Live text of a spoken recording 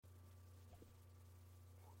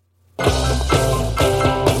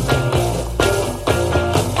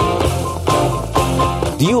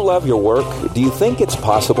you love your work? Do you think it's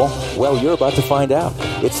possible? Well, you're about to find out.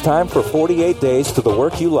 It's time for 48 Days to the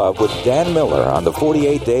Work You Love with Dan Miller on the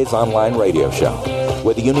 48 Days Online Radio Show.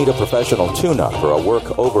 Whether you need a professional tune-up or a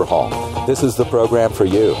work overhaul, this is the program for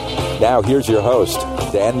you. Now, here's your host,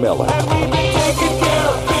 Dan Miller.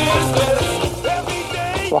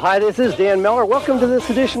 Well, hi, this is Dan Miller. Welcome to this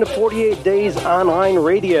edition of 48 Days Online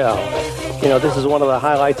Radio. You know, this is one of the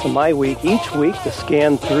highlights of my week. Each week to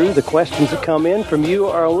scan through the questions that come in from you,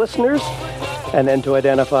 our listeners, and then to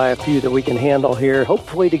identify a few that we can handle here,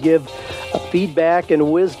 hopefully to give a feedback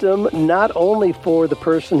and wisdom, not only for the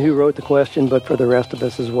person who wrote the question, but for the rest of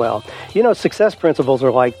us as well. You know, success principles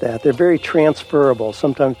are like that. They're very transferable.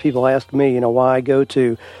 Sometimes people ask me, why I go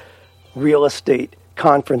to real estate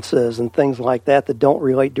conferences and things like that don't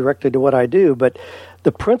relate directly to what I do, but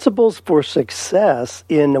the principles for success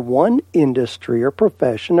in one industry or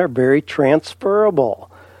profession are very transferable.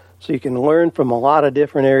 So you can learn from a lot of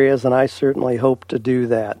different areas, and I certainly hope to do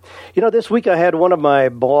that. You know, this week I had one of my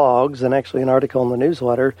blogs, and actually an article in the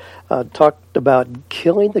newsletter, talked about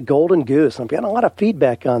killing the golden goose. I'm getting a lot of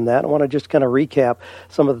feedback on that. I want to just kind of recap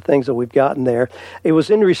some of the things that we've gotten there. It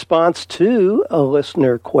was in response to a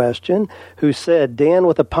listener question who said, Dan,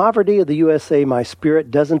 with the poverty of the USA, my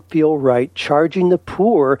spirit doesn't feel right charging the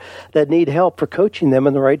poor that need help for coaching them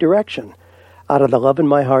in the right direction. Out of the love in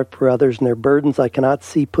my heart for others and their burdens, I cannot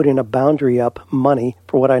see putting a boundary up money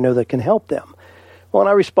for what I know that can help them. Well, and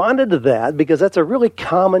I responded to that because that's a really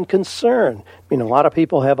common concern. A lot of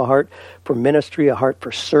people have a heart for ministry, a heart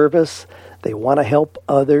for service. They want to help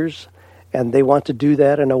others, and they want to do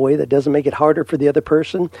that in a way that doesn't make it harder for the other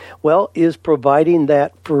person. Well, is providing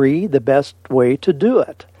that free the best way to do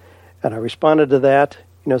it? And I responded to that,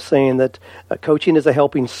 saying that coaching is a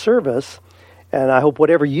helping service. And I hope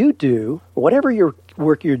whatever you do, whatever your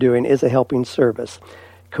work you're doing is a helping service.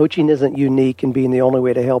 Coaching isn't unique in being the only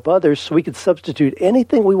way to help others, so we could substitute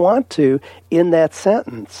anything we want to in that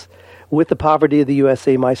sentence. With the poverty of the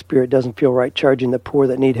USA, my spirit doesn't feel right charging the poor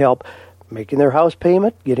that need help, making their house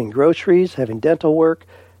payment, getting groceries, having dental work,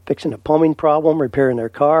 fixing a plumbing problem, repairing their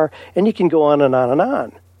car, and you can go on and on and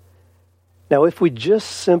on. Now, if we just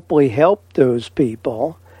simply help those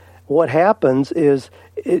people, what happens is,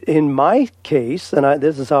 in my case, and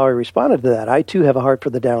this is how I responded to that, I too have a heart for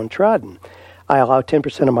the downtrodden. I allow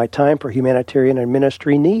 10% of my time for humanitarian and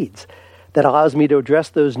ministry needs. That allows me to address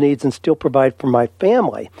those needs and still provide for my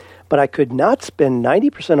family. But I could not spend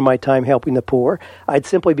 90% of my time helping the poor. I'd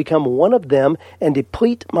simply become one of them and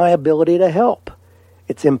deplete my ability to help.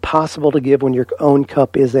 It's impossible to give when your own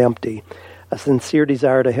cup is empty. A sincere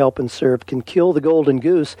desire to help and serve can kill the golden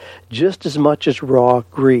goose just as much as raw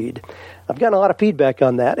greed. I've gotten a lot of feedback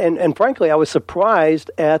on that, and frankly, I was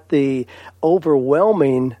surprised at the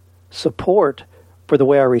overwhelming support for the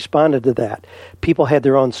way I responded to that. People had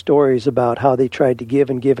their own stories about how they tried to give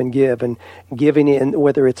and give and give, and giving in,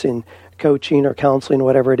 whether it's in coaching or counseling,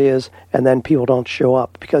 whatever it is, and then people don't show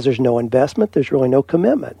up because there's no investment, there's really no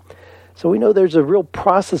commitment. So we know there's a real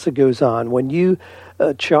process that goes on. When you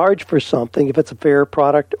charge for something, if it's a fair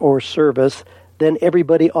product or service, then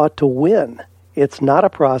everybody ought to win. It's not a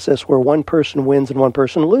process where one person wins and one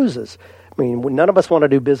person loses. None of us want to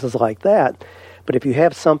do business like that. But if you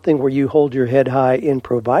have something where you hold your head high in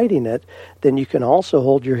providing it, then you can also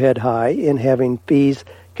hold your head high in having fees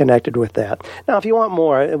connected with that. Now, if you want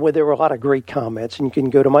more, there were a lot of great comments, and you can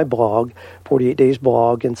go to my blog, 48 Days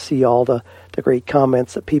blog, and see all the great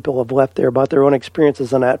comments that people have left there about their own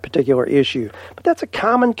experiences on that particular issue. But that's a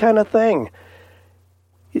common kind of thing.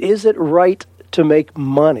 Is it right to make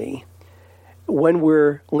money when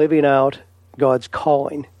we're living out God's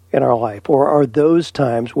calling in our life? Or are those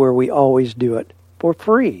times where we always do it for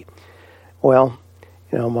free? Well,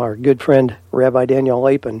 our good friend Rabbi Daniel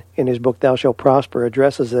Lapin, in his book Thou Shalt Prosper,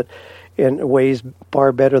 addresses it in ways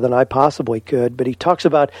far better than I possibly could. But he talks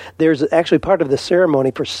about there's actually part of the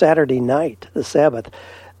ceremony for Saturday night, the Sabbath,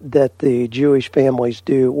 that the Jewish families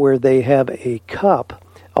do, where they have a cup,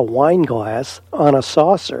 a wine glass, on a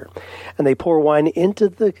saucer, and they pour wine into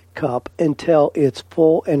the cup until it's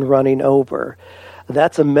full and running over.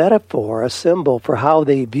 That's a metaphor, a symbol for how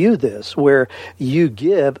they view this, where you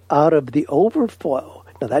give out of the overflow.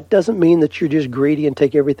 Now, that doesn't mean that you're just greedy and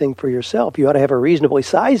take everything for yourself. You ought to have a reasonably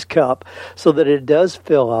sized cup so that it does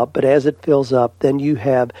fill up, but as it fills up, then you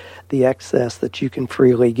have the excess that you can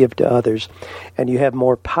freely give to others, and you have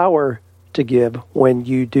more power to give when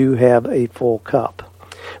you do have a full cup.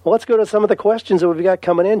 Well, let's go to some of the questions that we've got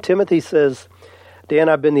coming in. Timothy says, Dan,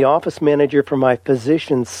 I've been the office manager for my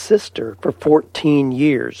physician's sister for 14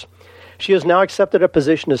 years. She has now accepted a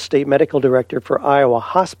position as state medical director for Iowa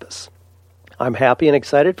Hospice. I'm happy and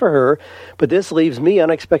excited for her, but this leaves me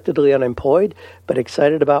unexpectedly unemployed, but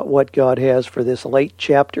excited about what God has for this late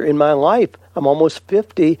chapter in my life. I'm almost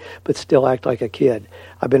 50, but still act like a kid.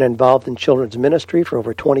 I've been involved in children's ministry for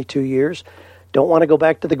over 22 years. Don't want to go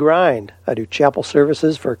back to the grind. I do chapel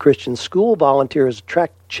services for a Christian school, volunteer as a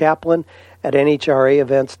track chaplain at NHRA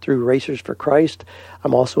events through Racers for Christ.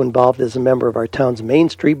 I'm also involved as a member of our town's Main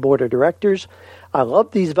Street Board of Directors. I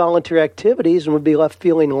love these volunteer activities and would be left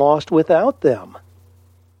feeling lost without them.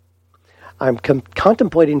 I'm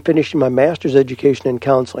contemplating finishing my master's education in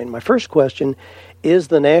counseling. My first question, is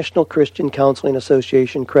the National Christian Counseling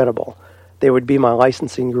Association credible? They would be my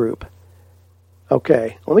licensing group.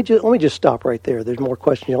 Okay, let me just stop right there. There's more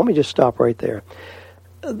questions. Let me just stop right there.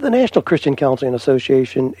 The National Christian Counseling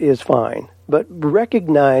Association is fine, but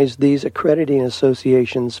recognize these accrediting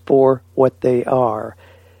associations for what they are.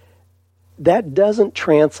 That doesn't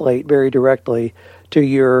translate very directly to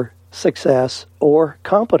your success or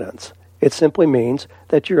competence. It simply means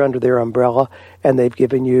that you're under their umbrella and they've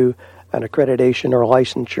given you an accreditation or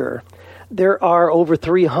licensure. There are over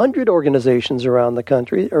 300 organizations around the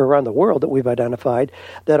country or around the world that we've identified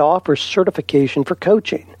that offer certification for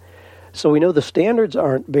coaching. So we know the standards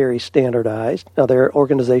aren't very standardized. Now, there are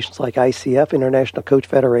organizations like ICF, International Coach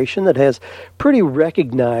Federation, that has pretty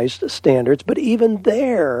recognized standards, but even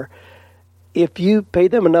there, if you pay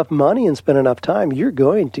them enough money and spend enough time, you're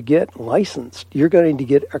going to get licensed. You're going to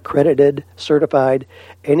get accredited, certified,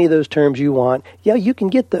 any of those terms you want. Yeah, you can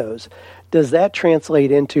get those. Does that translate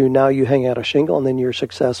into now you hang out a shingle and then you're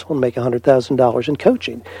successful and make $100,000 in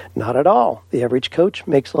coaching? Not at all. The average coach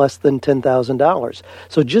makes less than $10,000.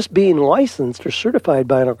 So just being licensed or certified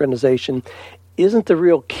by an organization isn't the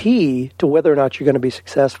real key to whether or not you're going to be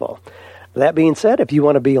successful. That being said, if you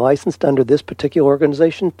want to be licensed under this particular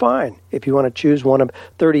organization, fine. If you want to choose one of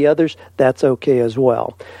 30 others, that's okay as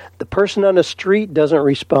well. The person on the street doesn't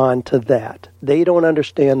respond to that. They don't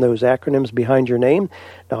understand those acronyms behind your name.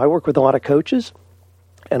 Now, I work with a lot of coaches,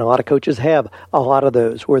 and a lot of coaches have a lot of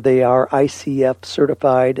those where they are ICF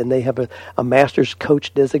certified and they have a master's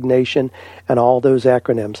coach designation and all those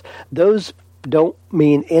acronyms. Those don't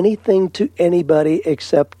mean anything to anybody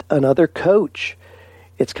except another coach.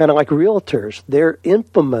 It's kind of like realtors. They're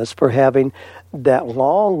infamous for having that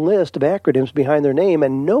long list of acronyms behind their name,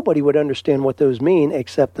 and nobody would understand what those mean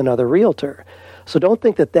except another realtor. So don't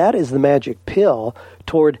think that that is the magic pill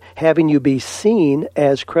toward having you be seen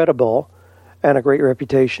as credible and a great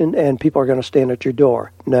reputation, and people are going to stand at your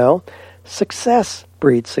door. No, success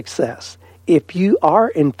breeds success. If you are,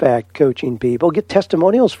 in fact, coaching people, get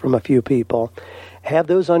testimonials from a few people. Have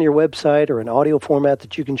those on your website or an audio format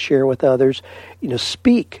that you can share with others.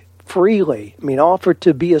 Speak freely. Offer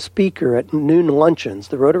to be a speaker at noon luncheons,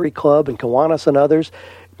 the Rotary Club and Kiwanis and others.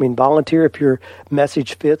 Volunteer if your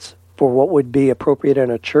message fits for what would be appropriate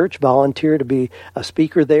in a church. Volunteer to be a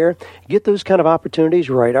speaker there. Get those kind of opportunities.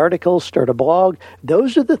 Write articles, start a blog.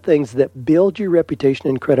 Those are the things that build your reputation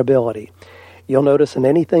and credibility. You'll notice in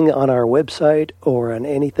anything on our website or on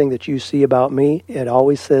anything that you see about me, it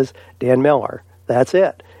always says Dan Miller. That's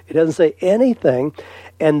it. It doesn't say anything,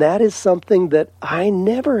 and that is something that I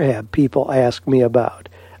never have people ask me about.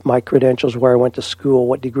 My credentials, where I went to school,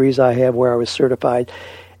 what degrees I have, where I was certified.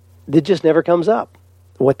 It just never comes up.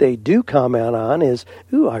 What they do comment on is,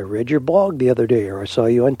 ooh, I read your blog the other day, or I saw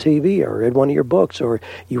you on TV, or read one of your books, or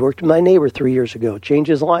you worked with my neighbor 3 years ago, changed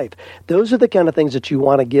his life. Those are the kind of things that you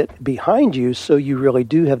want to get behind you so you really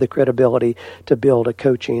do have the credibility to build a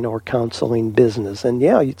coaching or counseling business. And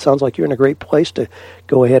yeah, it sounds like you're in a great place to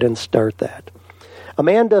go ahead and start that.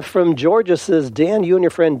 Amanda from Georgia says, Dan, you and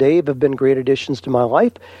your friend Dave have been great additions to my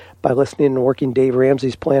life. By listening and working Dave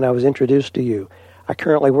Ramsey's plan, I was introduced to you. I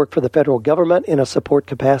currently work for the federal government in a support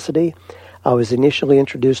capacity. I was initially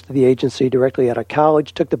introduced to the agency directly out of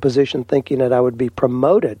college, took the position thinking that I would be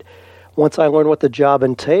promoted. Once I learned what the job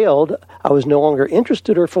entailed, I was no longer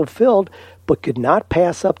interested or fulfilled, but could not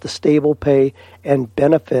pass up the stable pay and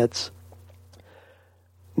benefits.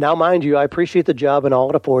 Now, mind you, I appreciate the job and all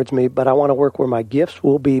it affords me, but I want to work where my gifts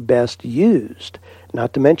will be best used.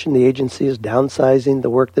 Not to mention the agency is downsizing the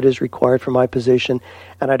work that is required for my position,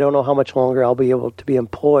 and I don't know how much longer I'll be able to be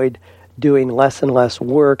employed doing less and less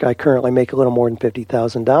work. I currently make a little more than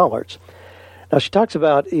 $50,000. Now, she talks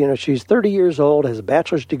about, she's 30 years old, has a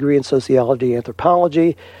bachelor's degree in sociology and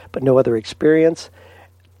anthropology, but no other experience.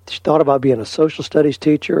 She thought about being a social studies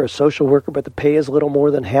teacher, a social worker, but the pay is a little more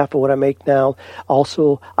than half of what I make now.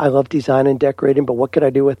 Also, I love design and decorating, but what could I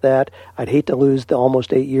do with that? I'd hate to lose the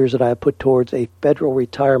almost 8 years that I have put towards a federal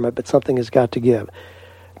retirement, but something has got to give.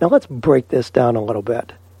 Now, let's break this down a little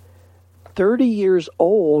bit. 30 years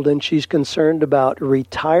old and she's concerned about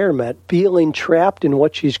retirement, feeling trapped in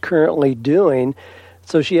what she's currently doing,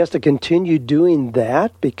 so she has to continue doing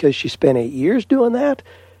that because she spent 8 years doing that?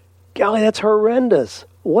 Golly, that's horrendous.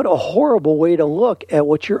 What a horrible way to look at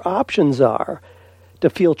what your options are, to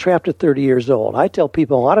feel trapped at 30 years old. I tell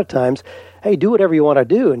people a lot of times, hey, do whatever you want to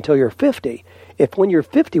do until you're 50. If when you're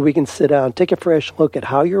 50, we can sit down, take a fresh look at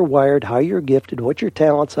how you're wired, how you're gifted, what your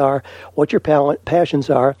talents are, what your passions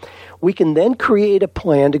are, we can then create a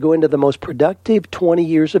plan to go into the most productive 20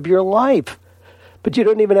 years of your life. But you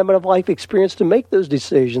don't even have enough life experience to make those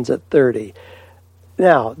decisions at 30.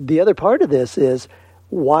 Now, the other part of this is,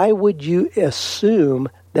 why would you assume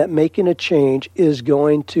that making a change is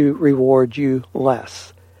going to reward you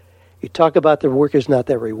less? You talk about the work is not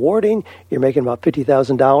that rewarding, you're making about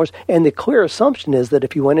 $50,000, and the clear assumption is that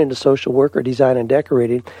if you went into social work or design and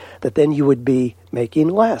decorating, that then you would be making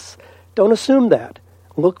less. Don't assume that.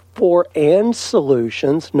 Look for and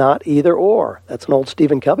solutions, not either or. That's an old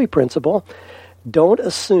Stephen Covey principle. Don't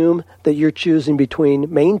assume that you're choosing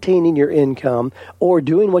between maintaining your income or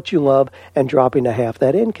doing what you love and dropping to half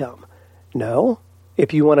that income. No.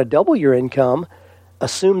 If you want to double your income,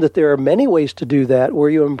 assume that there are many ways to do that where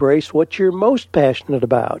you embrace what you're most passionate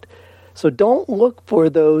about. So don't look for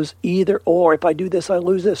those either or. If I do this, I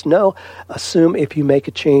lose this. No. Assume if you make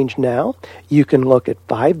a change now, you can look at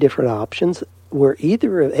 5 different options where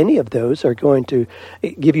any of those are going to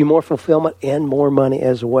give you more fulfillment and more money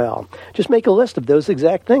as well. Just make a list of those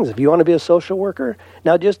exact things. If you want to be a social worker,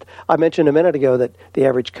 I mentioned a minute ago that the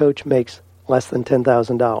average coach makes less than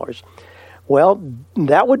 $10,000. Well,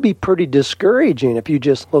 that would be pretty discouraging if you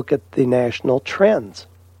just look at the national trends.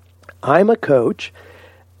 I'm a coach.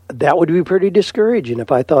 That would be pretty discouraging if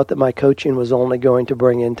I thought that my coaching was only going to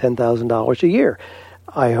bring in $10,000 a year.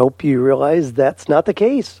 I hope you realize that's not the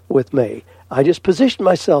case with me. I just position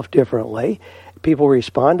myself differently. People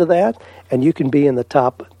respond to that, and you can be in the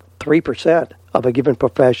top 3% of a given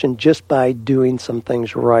profession just by doing some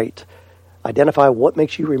things right. Identify what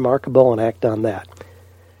makes you remarkable and act on that.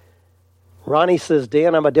 Ronnie says,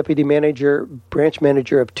 Dan, I'm a deputy manager, branch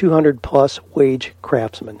manager of 200-plus wage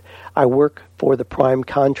craftsmen. I work for the prime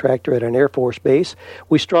contractor at an Air Force base.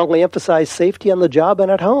 We strongly emphasize safety on the job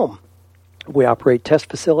and at home. We operate test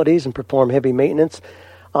facilities and perform heavy maintenance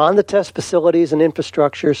on the test facilities and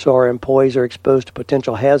infrastructure, so our employees are exposed to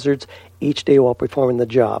potential hazards each day while performing the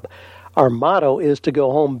job. Our motto is to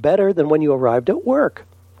go home better than when you arrived at work.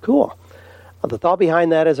 Cool. The thought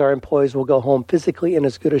behind that is our employees will go home physically in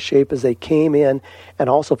as good a shape as they came in and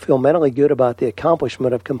also feel mentally good about the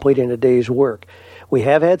accomplishment of completing a day's work. We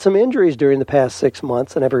have had some injuries during the past 6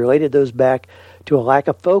 months and have related those back to a lack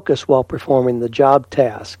of focus while performing the job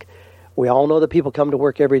task. We all know that people come to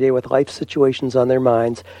work every day with life situations on their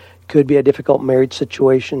minds. Could be a difficult marriage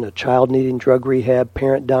situation, a child needing drug rehab,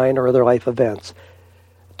 parent dying, or other life events.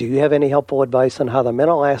 Do you have any helpful advice on how the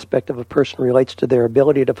mental aspect of a person relates to their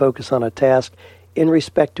ability to focus on a task in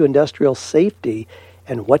respect to industrial safety,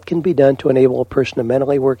 and what can be done to enable a person to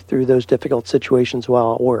mentally work through those difficult situations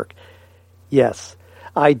while at work? Yes,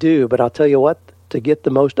 I do, but I'll tell you what, to get the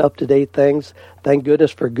most up-to-date things, thank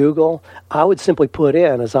goodness for Google, I would simply put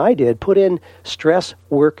in stress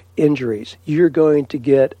work injuries. You're going to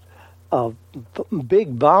get a big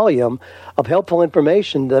volume of helpful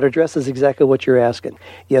information that addresses exactly what you're asking.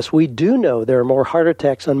 Yes, we do know there are more heart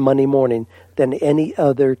attacks on Monday morning than any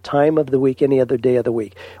other time of the week, any other day of the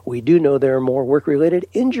week. We do know there are more work-related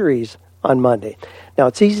injuries on Monday. Now,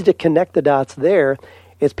 it's easy to connect the dots there.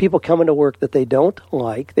 It's people coming to work that they don't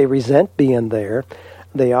like, they resent being there,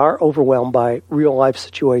 they are overwhelmed by real-life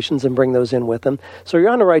situations and bring those in with them. So you're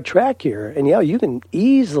on the right track here, and you can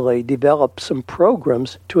easily develop some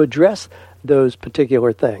programs to address those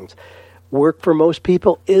particular things. Work for most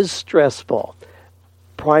people is stressful.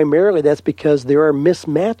 Primarily that's because there are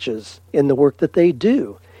mismatches in the work that they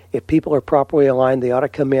do. If people are properly aligned, they ought to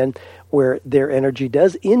come in where their energy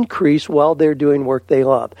does increase while they're doing work they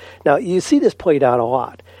love. Now, you see this played out a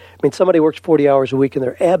lot. I mean, somebody works 40 hours a week and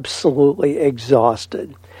they're absolutely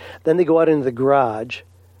exhausted. Then they go out into the garage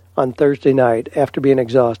on Thursday night after being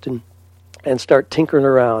exhausted and start tinkering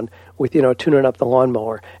around with, tuning up the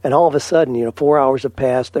lawnmower. And all of a sudden, 4 hours have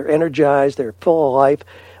passed, they're energized, they're full of life.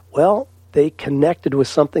 Well, they connected with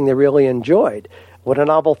something they really enjoyed. What a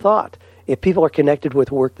novel thought. If people are connected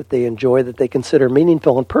with work that they enjoy, that they consider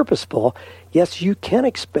meaningful and purposeful, yes, you can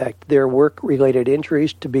expect their work-related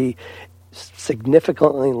injuries to be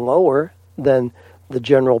significantly lower than the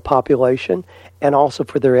general population, and also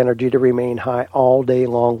for their energy to remain high all day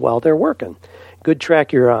long while they're working. Good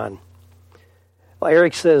track you're on. Well,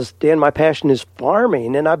 Eric says, Dan, my passion is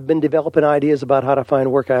farming, and I've been developing ideas about how to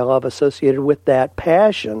find work I love associated with that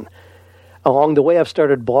passion. Along the way, I've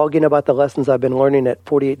started blogging about the lessons I've been learning at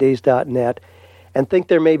 48days.net and think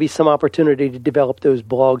there may be some opportunity to develop those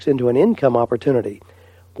blogs into an income opportunity.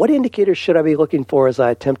 What indicators should I be looking for as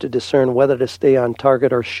I attempt to discern whether to stay on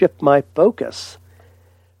target or shift my focus?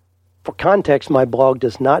 For context, my blog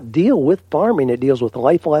does not deal with farming. It deals with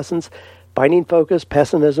life lessons, finding focus,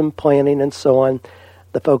 pessimism, planning, and so on.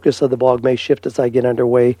 The focus of the blog may shift as I get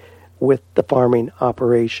underway with the farming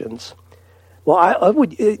operations. Well, I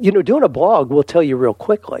would, doing a blog will tell you real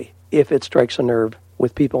quickly if it strikes a nerve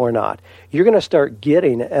with people or not. You're going to start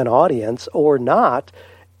getting an audience or not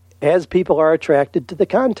as people are attracted to the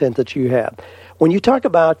content that you have. When you talk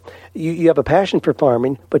about you have a passion for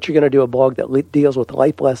farming, but you're going to do a blog that deals with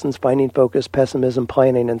life lessons, finding focus, pessimism,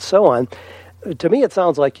 planning, and so on, to me it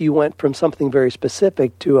sounds like you went from something very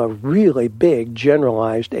specific to a really big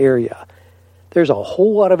generalized area. There's a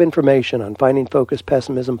whole lot of information on finding focus,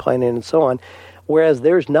 pessimism, planning, and so on, whereas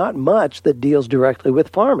there's not much that deals directly with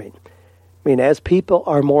farming. I mean, as people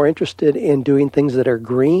are more interested in doing things that are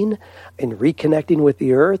green, in reconnecting with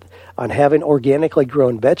the earth, on having organically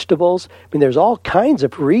grown vegetables, I mean, there's all kinds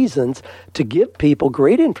of reasons to give people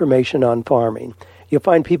great information on farming. You'll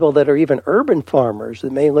find people that are even urban farmers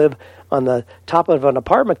that may live on the top of an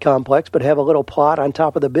apartment complex but have a little plot on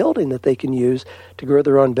top of the building that they can use to grow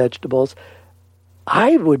their own vegetables.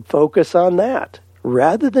 I would focus on that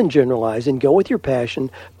rather than generalize and go with your passion.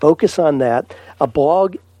 Focus on that. A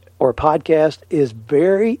blog or a podcast is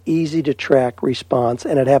very easy to track response,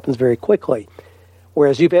 and it happens very quickly.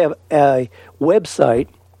 Whereas you have a website,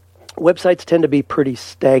 websites tend to be pretty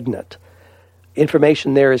stagnant.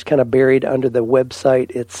 Information there is kind of buried under the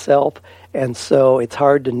website itself, and so it's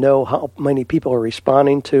hard to know how many people are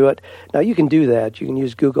responding to it. Now, you can do that. You can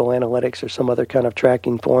use Google Analytics or some other kind of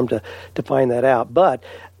tracking form to find that out. But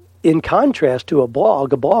in contrast to a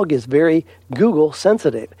blog is very Google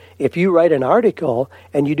sensitive. If you write an article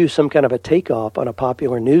and you do some kind of a takeoff on a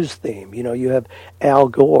popular news theme, you have Al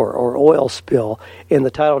Gore or oil spill in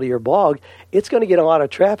the title of your blog, it's going to get a lot of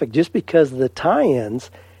traffic just because of the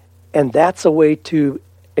tie-ins, and that's a way to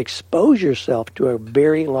expose yourself to a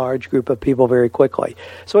very large group of people very quickly.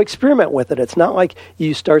 So experiment with it. It's not like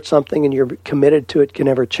you start something and you're committed to it, can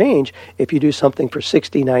never change. If you do something for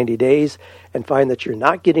 60, 90 days and find that you're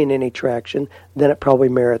not getting any traction, then it probably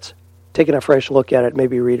merits taking a fresh look at it,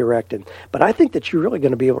 maybe redirecting. But I think that you're really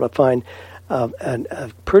going to be able to find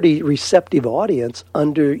a pretty receptive audience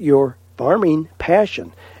under your farming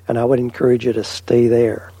passion, and I would encourage you to stay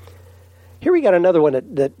there. Here we got another one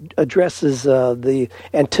that addresses the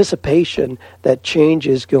anticipation that change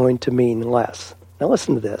is going to mean less. Now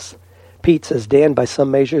listen to this. Pete says, Dan, by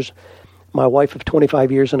some measures, my wife of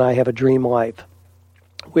 25 years and I have a dream life.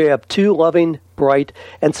 We have 2 loving, bright,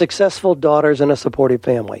 and successful daughters and a supportive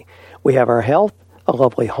family. We have our health, a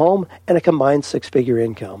lovely home, and a combined 6-figure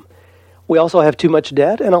income. We also have too much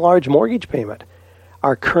debt and a large mortgage payment.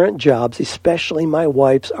 Our current jobs, especially my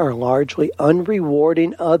wife's, are largely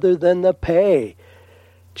unrewarding other than the pay.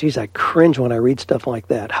 Geez, I cringe when I read stuff like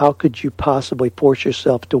that. How could you possibly force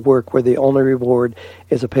yourself to work where the only reward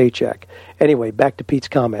is a paycheck? Anyway, back to Pete's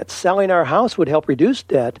comments. Selling our house would help reduce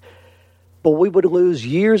debt, but we would lose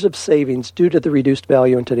years of savings due to the reduced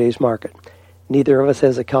value in today's market. Neither of us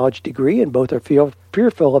has a college degree, and both are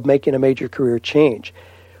fearful of making a major career change.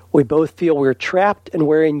 We both feel we're trapped and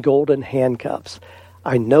wearing golden handcuffs.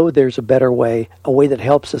 I know there's a better way, a way that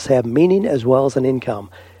helps us have meaning as well as an income.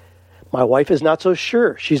 My wife is not so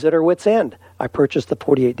sure. She's at her wit's end. I purchased the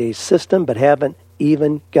 48 Days system, but haven't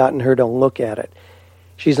even gotten her to look at it.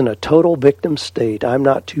 She's in a total victim state. I'm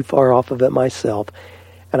not too far off of it myself,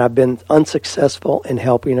 and I've been unsuccessful in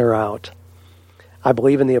helping her out. I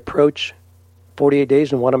believe in the approach 48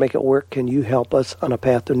 Days and want to make it work. Can you help us on a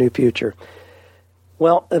path to a new future?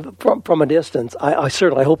 Well, from a distance, I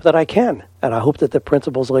certainly hope that I can. And I hope that the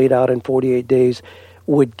principles laid out in 48 Days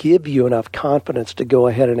would give you enough confidence to go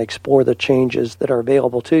ahead and explore the changes that are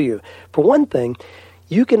available to you. For one thing,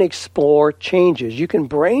 you can explore changes. You can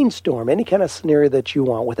brainstorm any kind of scenario that you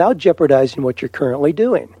want without jeopardizing what you're currently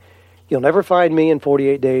doing. You'll never find me in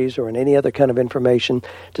 48 Days or in any other kind of information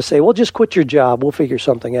to say, well, just quit your job. We'll figure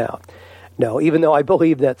something out. No, even though I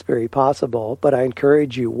believe that's very possible, but I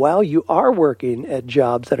encourage you, while you are working at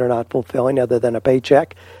jobs that are not fulfilling other than a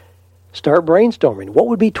paycheck, start brainstorming. What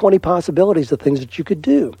would be 20 possibilities of things that you could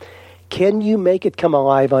do? Can you make it come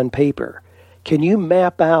alive on paper? Can you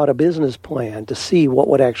map out a business plan to see what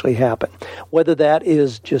would actually happen? Whether that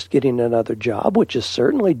is just getting another job, which is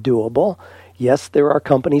certainly doable. Yes, there are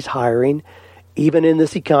companies hiring Even in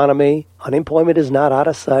this economy, unemployment is not out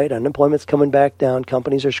of sight. Unemployment's coming back down.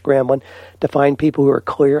 Companies are scrambling to find people who are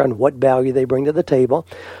clear on what value they bring to the table.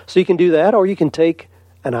 So you can do that, or you can take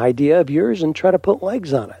an idea of yours and try to put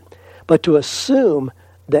legs on it. But to assume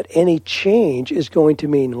that any change is going to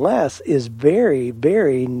mean less is very,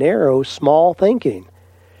 very narrow, small thinking.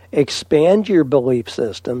 Expand your belief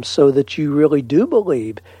system so that you really do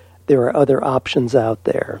believe there are other options out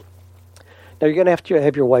there. Now, you're going to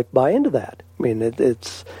have your wife buy into that. I mean,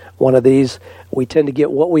 it's one of these, we tend to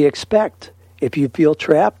get what we expect. If you feel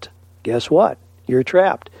trapped, guess what? You're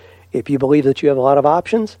trapped. If you believe that you have a lot of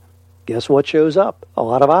options, guess what shows up? A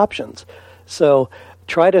lot of options. So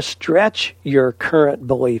try to stretch your current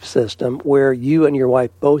belief system where you and your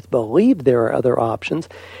wife both believe there are other options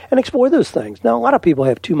and explore those things. Now, a lot of people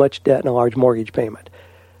have too much debt and a large mortgage payment.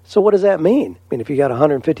 So what does that mean? I mean, if you got a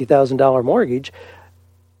 $150,000 mortgage,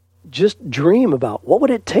 just dream about what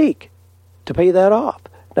would it take to pay that off.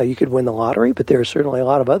 Now, you could win the lottery, but there are certainly a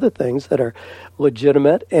lot of other things that are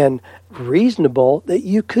legitimate and reasonable that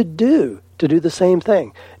you could do to do the same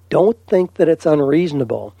thing. Don't think that it's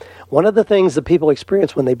unreasonable. One of the things that people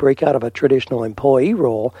experience when they break out of a traditional employee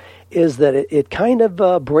role is that it kind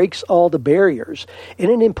of breaks all the barriers. In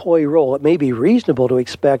an employee role, it may be reasonable to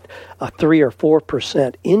expect a 3 or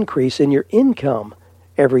 4% increase in your income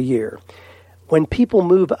every year. When people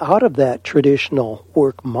move out of that traditional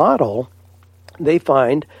work model, they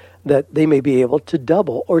find that they may be able to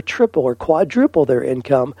double or triple or quadruple their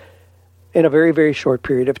income in a very, very short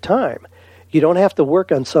period of time. You don't have to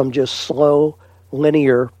work on some just slow,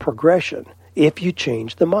 linear progression if you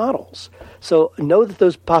change the models. So know that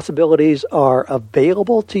those possibilities are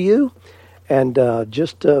available to you, and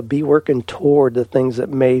just be working toward the things that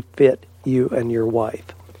may fit you and your wife.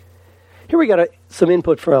 Here we got some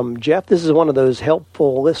input from Jeff. This is one of those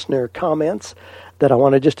helpful listener comments that I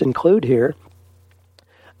want to just include here.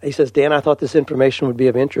 He says, Dan, I thought this information would be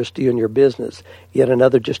of interest to you and your business, yet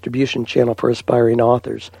another distribution channel for aspiring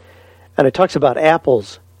authors. And it talks about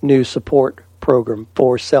Apple's new support program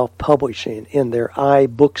for self-publishing in their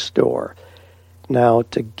iBookstore. Now,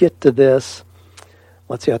 to get to this,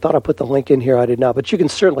 let's see, I thought I put the link in here. I did not, but you can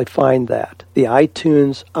certainly find that. The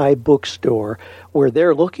iTunes iBookstore, where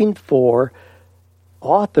they're looking for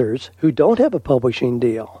authors who don't have a publishing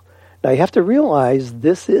deal. Now, you have to realize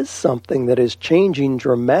this is something that is changing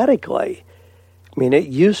dramatically. I mean, it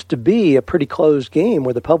used to be a pretty closed game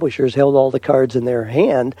where the publishers held all the cards in their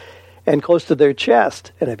hand and close to their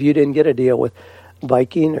chest. And if you didn't get a deal with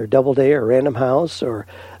Viking or Doubleday or Random House or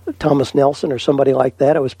Thomas Nelson or somebody like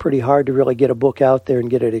that, it was pretty hard to really get a book out there and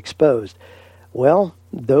get it exposed. Well,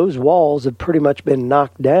 those walls have pretty much been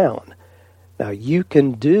knocked down. Now, you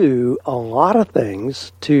can do a lot of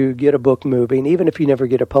things to get a book moving, even if you never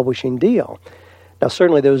get a publishing deal. Now,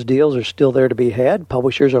 certainly those deals are still there to be had.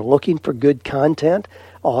 Publishers are looking for good content,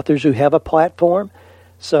 authors who have a platform.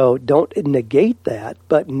 So don't negate that,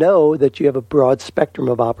 but know that you have a broad spectrum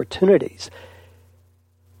of opportunities.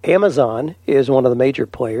 Amazon is one of the major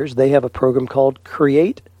players. They have a program called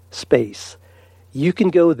Create Space. You can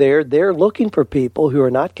go there. They're looking for people who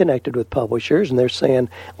are not connected with publishers, and they're saying,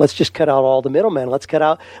 let's just cut out all the middlemen. Let's cut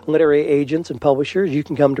out literary agents and publishers. You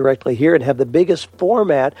can come directly here and have the biggest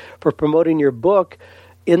format for promoting your book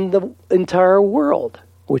in the entire world,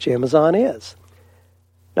 which Amazon is.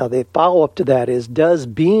 Now, the follow-up to that is, does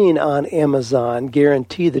being on Amazon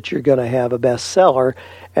guarantee that you're going to have a bestseller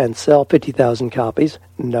and sell 50,000 copies?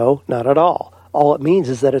 No, not at all. All it means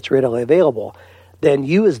is that it's readily available. Then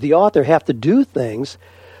you as the author have to do things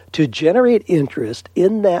to generate interest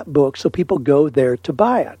in that book so people go there to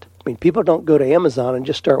buy it. I mean, people don't go to Amazon and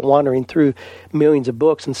just start wandering through millions of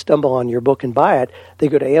books and stumble on your book and buy it. They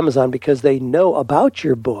go to Amazon because they know about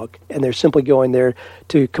your book, and they're simply going there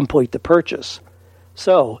to complete the purchase.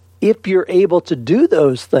 So if you're able to do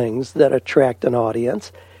those things that attract an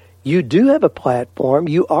audience, you do have a platform,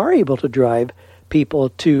 you are able to drive people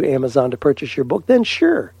to Amazon to purchase your book, then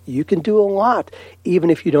sure, you can do a lot, even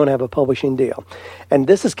if you don't have a publishing deal. And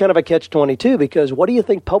this is kind of a catch-22, because what do you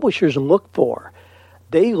think publishers look for?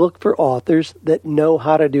 They look for authors that know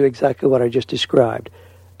how to do exactly what I just described.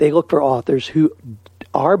 They look for authors who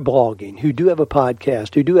are blogging, who do have a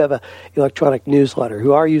podcast, who do have an electronic newsletter,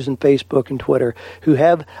 who are using Facebook and Twitter, who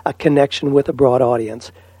have a connection with a broad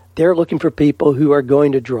audience. They're looking for people who are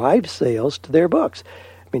going to drive sales to their books.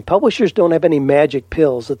 I mean, publishers don't have any magic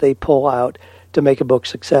pills that they pull out to make a book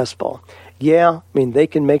successful. Yeah, I mean, they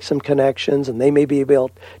can make some connections, and they may be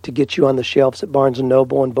able to get you on the shelves at Barnes &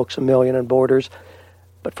 Noble and Books A Million and Borders.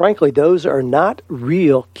 But frankly, those are not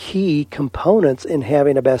real key components in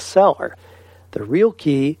having a bestseller. The real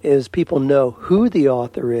key is people know who the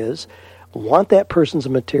author is, want that person's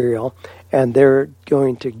material, and they're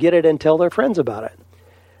going to get it and tell their friends about it.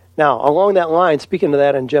 Now, along that line, speaking of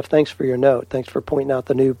that, and Jeff, thanks for your note. Thanks for pointing out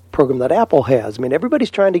the new program that Apple has. I mean,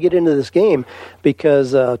 everybody's trying to get into this game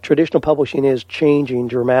because traditional publishing is changing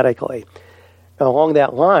dramatically. Now, along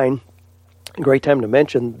that line, great time to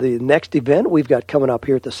mention the next event we've got coming up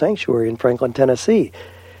here at the Sanctuary in Franklin, Tennessee.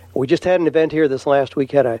 We just had an event here this last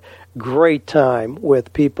week, had a great time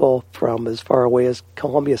with people from as far away as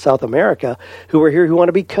Colombia, South America, who are here who want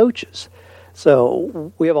to be coaches.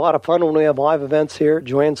 So we have a lot of fun when we have live events here.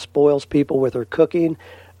 Joanne spoils people with her cooking.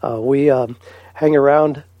 We hang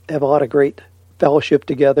around, have a lot of great fellowship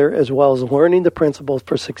together, as well as learning the principles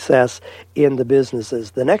for success in the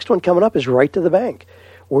businesses. The next one coming up is Write to the Bank.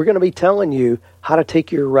 We're going to be telling you how to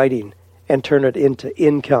take your writing and turn it into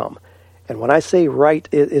income. And when I say write,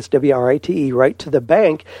 it's W-R-I-T-E, write to the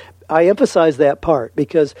bank. I emphasize that part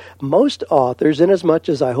because most authors, in as much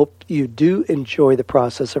as I hope you do enjoy the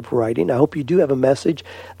process of writing, I hope you do have a message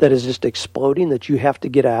that is just exploding that you have to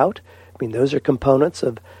get out. I mean, those are components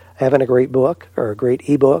of having a great book or a great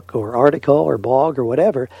ebook or article or blog or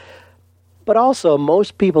whatever. But also,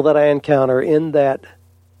 most people that I encounter in that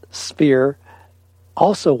sphere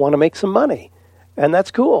also want to make some money. And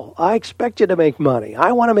that's cool. I expect you to make money.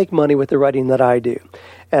 I want to make money with the writing that I do.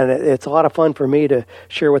 And it's a lot of fun for me to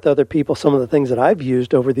share with other people some of the things that I've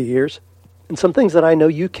used over the years and some things that I know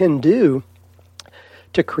you can do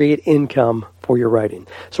to create income for your writing.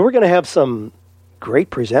 So we're going to have some great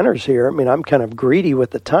presenters here. I mean, I'm kind of greedy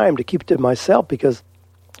with the time to keep it to myself because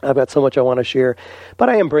I've got so much I want to share. But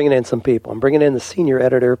I am bringing in some people. I'm bringing in the senior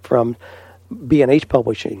editor from B&H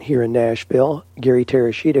Publishing here in Nashville, Gary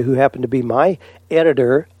Terashita, who happened to be my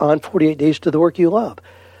editor on 48 Days to the Work You Love.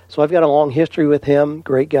 So I've got a long history with him.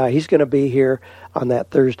 Great guy. He's going to be here on that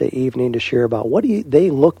Thursday evening to share about what they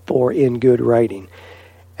look for in good writing.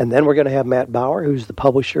 And then we're going to have Matt Bauer, who's the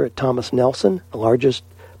publisher at Thomas Nelson, the largest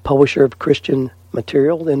publisher of Christian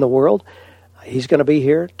material in the world. He's going to be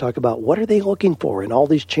here to talk about what are they looking for in all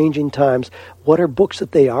these changing times. What are books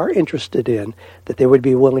that they are interested in that they would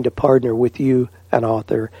be willing to partner with you, an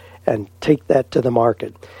author, and take that to the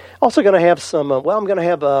market. Also going to have some, I'm going to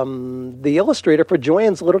have the illustrator for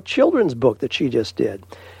Joanne's little children's book that she just did.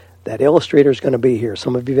 That illustrator is going to be here.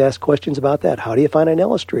 Some of you have asked questions about that. How do you find an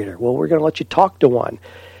illustrator? Well, we're going to let you talk to one.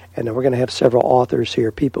 And then we're going to have several authors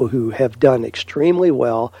here, people who have done extremely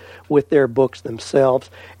well with their books themselves.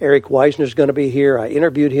 Eric Weisner is going to be here. I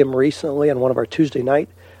interviewed him recently on one of our Tuesday night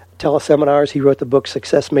teleseminars. He wrote the book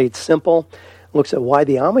Success Made Simple. Looks at why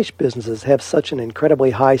the Amish businesses have such an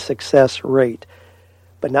incredibly high success rate.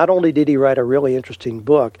 But not only did he write a really interesting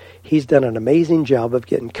book, he's done an amazing job of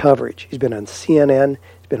getting coverage. He's been on CNN.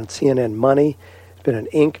 He's been on CNN Money. He's been on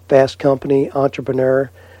Inc., Fast Company,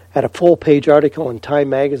 Entrepreneur. Had a full-page article in Time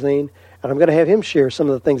Magazine, and I'm going to have him share some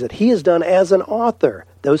of the things that he has done as an author.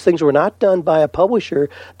 Those things were not done by a publisher.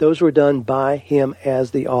 Those were done by him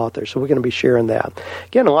as the author. So we're going to be sharing that.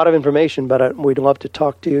 Again, a lot of information, but we'd love to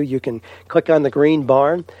talk to you. You can click on the green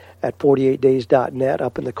barn at 48days.net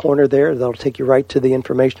up in the corner there. That'll take you right to the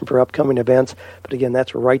information for upcoming events. But again,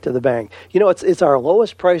 that's right to the bank. You know, it's our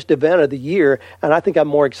lowest priced event of the year, and I think I'm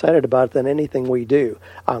more excited about it than anything we do.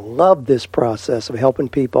 I love this process of helping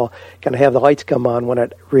people kind of have the lights come on when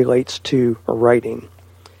it relates to writing.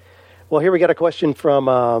 Well, here we got a question from,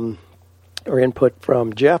 or input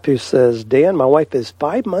from Jeff, who says, Dan, my wife is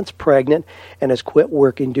 5 months pregnant and has quit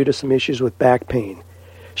working due to some issues with back pain.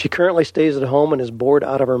 She currently stays at home and is bored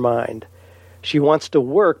out of her mind. She wants to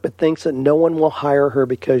work but thinks that no one will hire her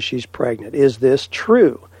because she's pregnant. Is this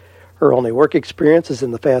true? Her only work experience is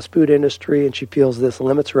in the fast food industry, and she feels this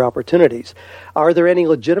limits her opportunities. Are there any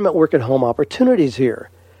legitimate work-at-home opportunities here?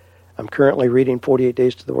 I'm currently reading 48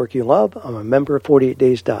 Days to the Work You Love. I'm a member of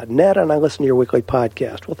 48days.net, and I listen to your weekly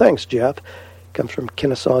podcast. Well, thanks, Jeff. It comes from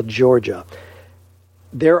Kennesaw, Georgia.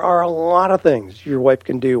 There are a lot of things your wife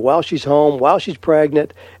can do while she's home, while she's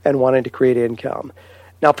pregnant, and wanting to create income.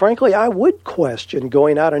 Now, frankly, I would question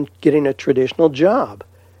going out and getting a traditional job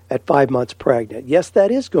at 5 months pregnant. Yes,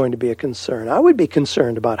 that is going to be a concern. I would be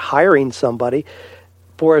concerned about hiring somebody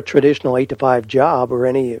for a traditional 8-to-5 job or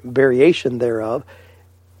any variation thereof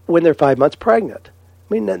when they're 5 months pregnant.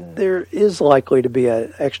 I mean, there is likely to be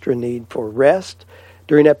an extra need for rest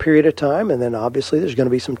during that period of time, and then obviously there's going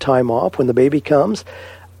to be some time off when the baby comes.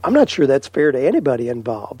 I'm not sure that's fair to anybody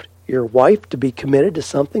involved. Your wife to be committed to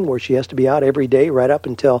something where she has to be out every day right up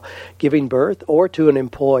until giving birth, or to an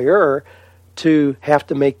employer to have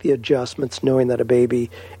to make the adjustments knowing that a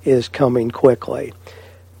baby is coming quickly.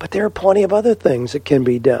 But there are plenty of other things that can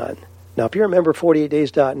be done. Now, if you remember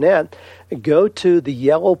 48days.net, go to the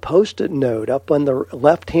yellow Post-it note up on the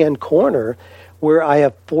left-hand corner where I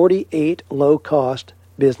have 48 low-cost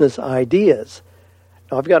business ideas.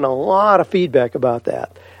 Now, I've gotten a lot of feedback about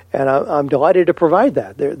that, and I'm delighted to provide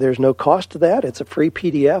that. There's no cost to that. It's a free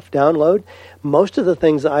PDF download. Most of the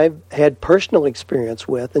things I've had personal experience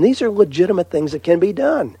with, and these are legitimate things that can be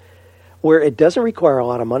done, where it doesn't require a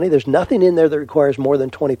lot of money. There's nothing in there that requires more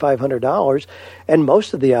than $2,500, and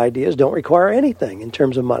most of the ideas don't require anything in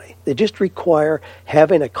terms of money. They just require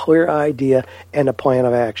having a clear idea and a plan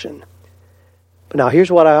of action. But now,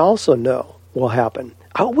 here's what I also know will happen.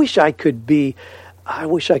 I wish I could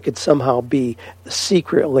somehow be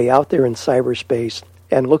secretly out there in cyberspace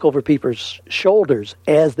and look over people's shoulders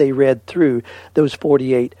as they read through those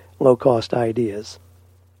 48 low-cost ideas.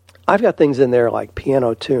 I've got things in there like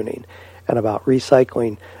piano tuning, and about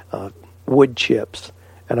recycling wood chips,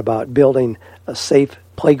 and about building a safe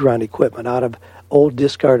playground equipment out of old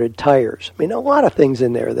discarded tires. I mean, a lot of things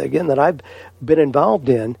in there that I've been involved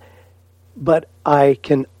in, but I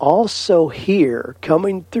can also hear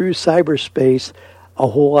coming through cyberspace a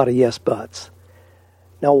whole lot of yes buts.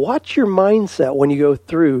 Now, watch your mindset when you go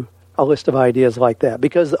through a list of ideas like that,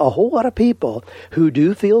 because a whole lot of people who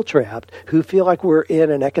do feel trapped, who feel like we're in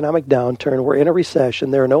an economic downturn, we're in a recession,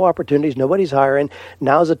 there are no opportunities, nobody's hiring,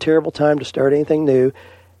 now's a terrible time to start anything new.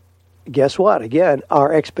 Guess what? Again,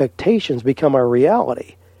 our expectations become our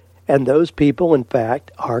reality. And those people, in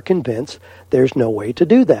fact, are convinced there's no way to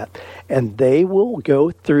do that. And they will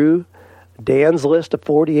go through Dan's list of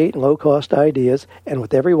 48 low-cost ideas and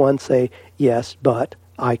with everyone say, yes, but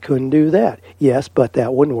I couldn't do that. Yes, but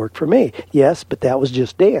that wouldn't work for me. Yes, but that was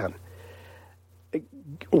just Dan.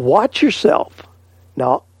 Watch yourself.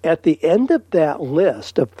 Now, at the end of that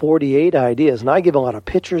list of 48 ideas, and I give a lot of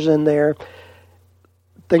pictures in there,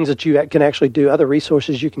 things that you can actually do, other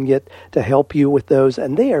resources you can get to help you with those,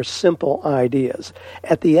 and they are simple ideas.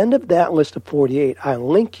 At the end of that list of 48, I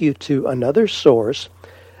link you to another source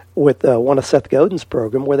with one of Seth Godin's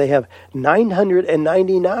program where they have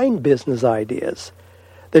 999 business ideas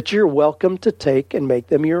that you're welcome to take and make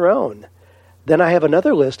them your own. Then I have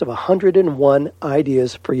another list of 101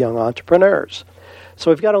 ideas for young entrepreneurs. So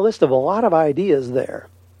we've got a list of a lot of ideas there.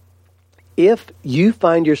 If you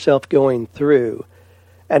find yourself going through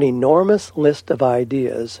an enormous list of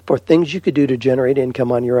ideas for things you could do to generate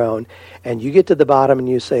income on your own, and you get to the bottom and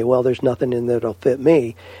you say, well, there's nothing in there that'll fit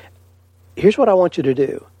me, here's what I want you to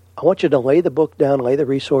do. I want you to lay the book down, lay the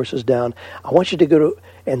resources down. I want you to go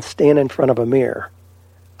and stand in front of a mirror.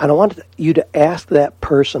 And I want you to ask that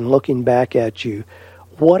person looking back at you,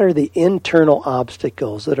 what are the internal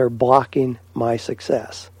obstacles that are blocking my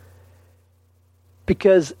success?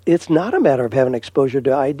 Because it's not a matter of having exposure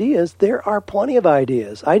to ideas. There are plenty of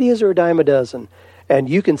ideas. Ideas are a dime a dozen. And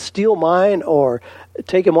you can steal mine or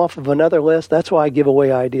take them off of another list. That's why I give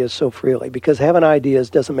away ideas so freely, because having ideas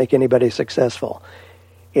doesn't make anybody successful.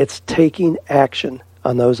 It's taking action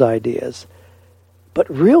on those ideas. But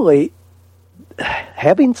really,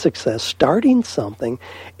 having success, starting something,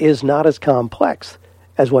 is not as complex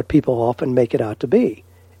as what people often make it out to be.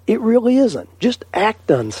 It really isn't. Just act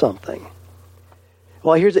on something.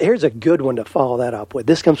 Well, here's a good one to follow that up with.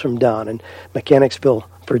 This comes from Don in Mechanicsville,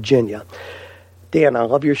 Virginia. Dan, I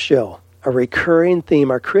love your show. A recurring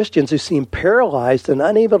theme are Christians who seem paralyzed and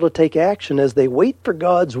unable to take action as they wait for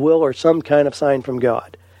God's will or some kind of sign from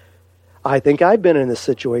God. I think I've been in this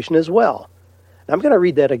situation as well. I'm going to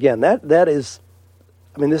read that again. That is,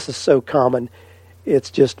 this is so common,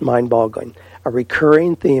 it's just mind-boggling. A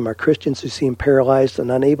recurring theme are Christians who seem paralyzed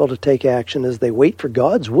and unable to take action as they wait for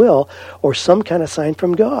God's will or some kind of sign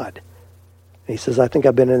from God. And he says, I think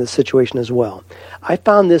I've been in this situation as well. I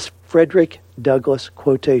found this Frederick Douglass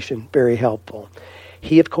quotation very helpful.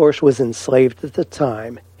 He, of course, was enslaved at the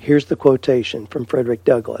time. Here's the quotation from Frederick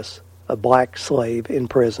Douglass, a black slave in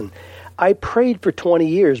prison. I prayed for 20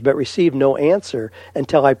 years but received no answer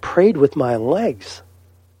until I prayed with my legs.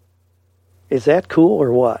 Is that cool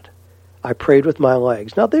or what? I prayed with my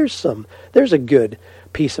legs. Now there's a good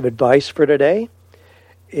piece of advice for today.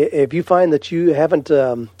 If you find that you haven't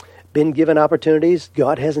been given opportunities,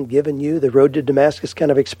 God hasn't given you the road to Damascus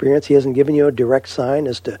kind of experience, He hasn't given you a direct sign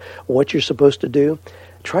as to what you're supposed to do,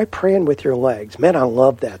 try praying with your legs. Man, I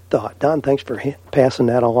love that thought. Don, thanks for passing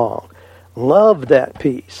that along. Love that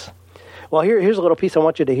piece. Well, here's a little piece I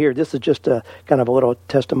want you to hear. This is just a kind of a little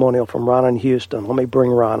testimonial from Ron in Houston. Let me bring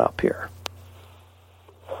Ron up here.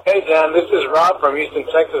 Hey, Dan, this is Rob from Houston,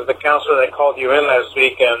 Texas, the counselor that called you in last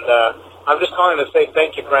week, and I'm just calling to say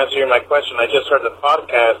thank you for answering my question. I just heard the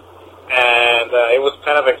podcast, and it was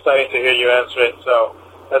kind of exciting to hear you answer it, so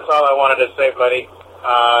that's all I wanted to say, buddy.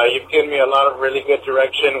 You've given me a lot of really good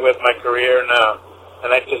direction with my career now.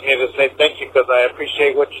 And I just need to say thank you because I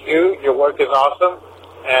appreciate what you do. Your work is awesome.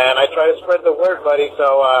 And I try to spread the word, buddy.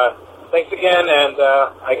 So thanks again, and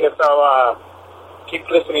I guess I'll keep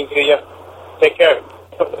listening to you. Take care.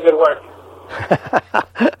 Good work.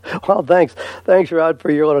 Well, thanks. Thanks, Rod,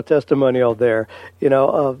 for your little testimonial there. You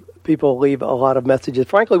know, people leave a lot of messages.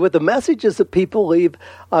 Frankly, with the messages that people leave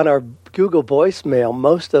on our Google voicemail,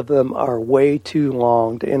 most of them are way too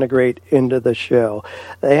long to integrate into the show.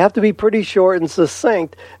 They have to be pretty short and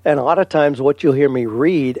succinct, and a lot of times what you'll hear me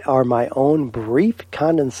read are my own brief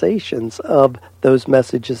condensations of those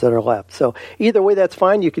messages that are left. So either way, that's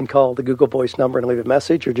fine. You can call the Google Voice number and leave a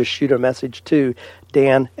message, or just shoot a message to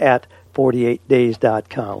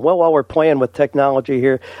Dan@48days.com. Well, while we're playing with technology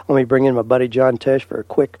here, let me bring in my buddy John Tesh for a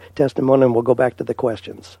quick testimony, and we'll go back to the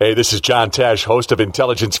questions. Hey, this is John Tesh, host of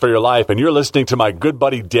Intelligence for Your Life, and you're listening to my good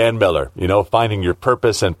buddy Dan Miller. You know, finding your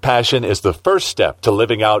purpose and passion is the first step to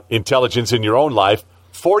living out intelligence in your own life.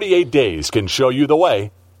 48 days can show you the way.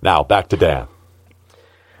 Now, back to Dan.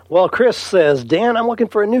 Well, Chris says, Dan, I'm looking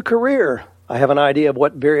for a new career. I have an idea of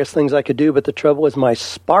what various things I could do, but the trouble is my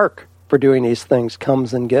spark for doing these things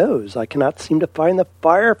comes and goes. I cannot seem to find the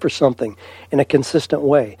fire for something in a consistent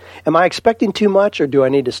way. Am I expecting too much, or do I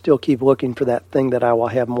need to still keep looking for that thing that I will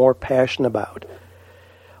have more passion about?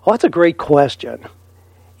 Well, that's a great question.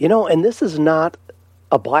 You know, and this is not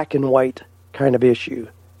a black and white kind of issue.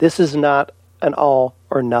 This is not an all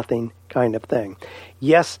or nothing kind of thing.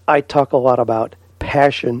 Yes, I talk a lot about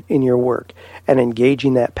passion in your work and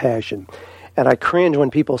engaging that passion. And I cringe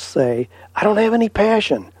when people say, I don't have any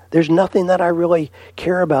passion. There's nothing that I really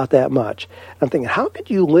care about that much. I'm thinking, how could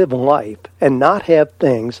you live life and not have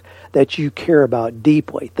things that you care about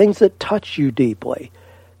deeply, things that touch you deeply?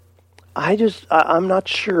 I'm not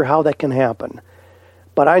sure how that can happen.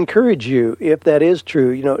 But I encourage you, if that is true,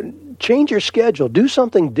 you know, change your schedule. Do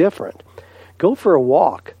something different. Go for a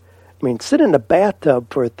walk. I mean, sit in a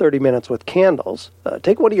bathtub for 30 minutes with candles.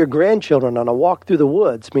 Take one of your grandchildren on a walk through the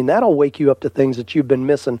woods. I mean, that'll wake you up to things that you've been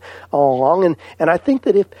missing all along. And I think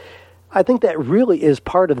that that really is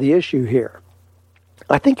part of the issue here.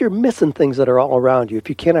 I think you're missing things that are all around you if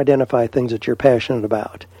you can't identify things that you're passionate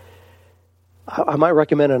about. I might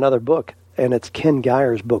recommend another book, and it's Ken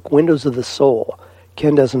Geyer's book, Windows of the Soul.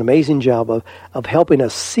 Ken does an amazing job of helping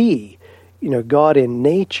us see, you know, God in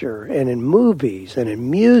nature and in movies and in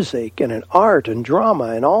music and in art and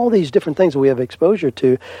drama and all these different things that we have exposure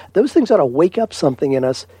to. Those things ought to wake up something in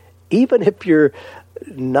us, even if you're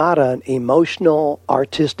not an emotional,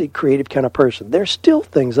 artistic, creative kind of person. There's still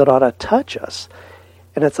things that ought to touch us.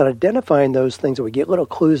 And it's identifying those things that we get little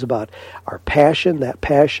clues about our passion. That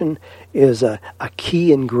passion is a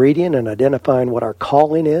key ingredient in identifying what our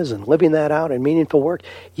calling is and living that out in meaningful work.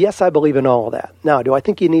 Yes, I believe in all of that. Now, do I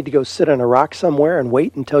think you need to go sit on a rock somewhere and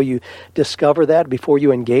wait until you discover that before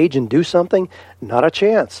you engage and do something? Not a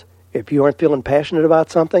chance. If you aren't feeling passionate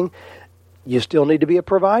about something, you still need to be a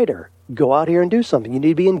provider. Go out here and do something. You need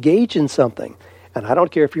to be engaged in something. And I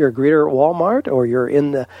don't care if you're a greeter at Walmart or you're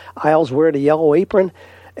in the aisles wearing a yellow apron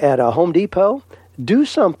at a Home Depot. Do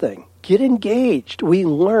something. Get engaged. We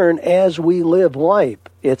learn as we live life.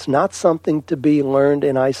 It's not something to be learned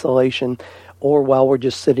in isolation or while we're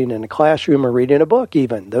just sitting in a classroom or reading a book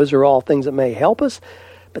even. Those are all things that may help us,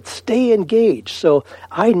 but stay engaged. So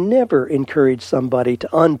I never encourage somebody to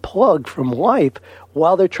unplug from life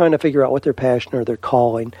while they're trying to figure out what their passion or their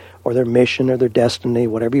calling or their mission or their destiny,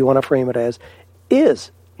 whatever you want to frame it as,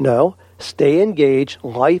 is. No, stay engaged.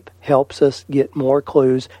 Life helps us get more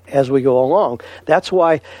clues as we go along. That's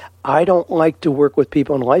why I don't like to work with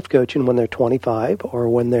people in life coaching when they're 25 or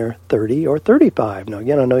when they're 30 or 35. Now,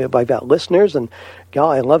 again, I know I've got listeners, and God,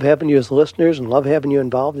 I love having you as listeners and love having you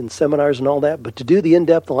involved in seminars and all that. But to do the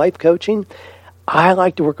in-depth life coaching, I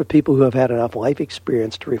like to work with people who have had enough life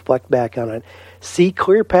experience to reflect back on it, see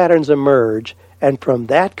clear patterns emerge, and from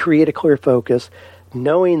that create a clear focus,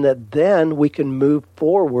 knowing that then we can move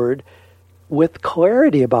forward with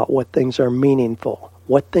clarity about what things are meaningful,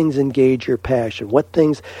 what things engage your passion, what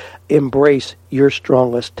things embrace your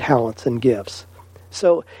strongest talents and gifts.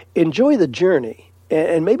 So enjoy the journey.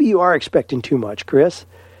 And maybe you are expecting too much, Chris.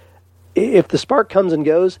 If the spark comes and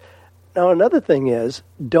goes, now another thing is,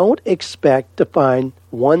 don't expect to find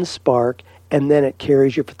one spark and then it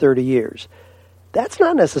carries you for 30 years. That's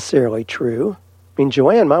not necessarily true. I mean,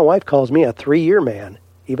 Joanne, my wife, calls me a 3-year man,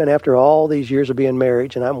 even after all these years of being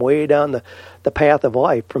married, and I'm way down the path of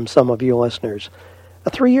life from some of you listeners.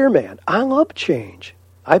 A 3-year man. I love change.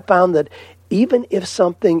 I found that even if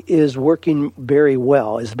something is working very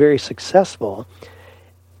well, is very successful,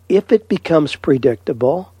 if it becomes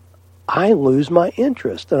predictable, I lose my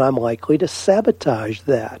interest, and I'm likely to sabotage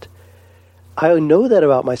that. I know that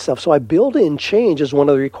about myself, so I build in change as one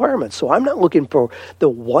of the requirements. So I'm not looking for the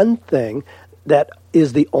one thing that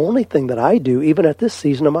is the only thing that I do, even at this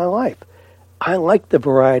season of my life. I like the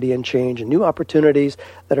variety and change and new opportunities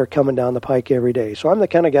that are coming down the pike every day. So I'm the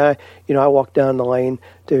kind of guy, I walk down the lane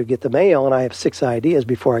to get the mail, and I have 6 ideas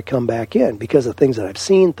before I come back in because of things that I've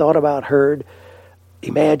seen, thought about, heard,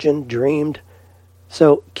 imagined, dreamed.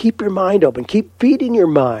 So keep your mind open. Keep feeding your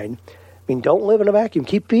mind. Don't live in a vacuum.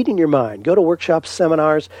 Keep feeding your mind. Go to workshops,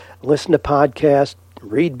 seminars, listen to podcasts,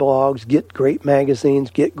 read blogs, get great magazines,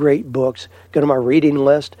 get great books. Go to my reading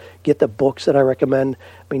list, get the books that I recommend.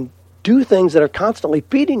 Do things that are constantly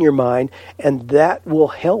feeding your mind, and that will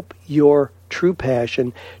help your true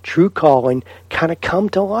passion, true calling kind of come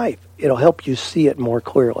to life. It'll help you see it more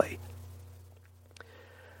clearly.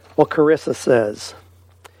 Well, Carissa says,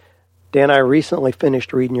 Dan, I recently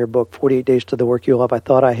finished reading your book, 48 Days to the Work You Love. I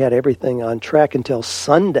thought I had everything on track until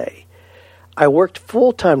Sunday. I worked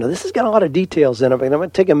full-time. Now, this has got a lot of details in it, but I'm going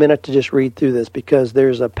to take a minute to just read through this because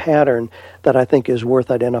there's a pattern that I think is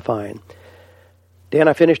worth identifying. Dan,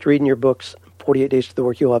 I finished reading your books, 48 Days to the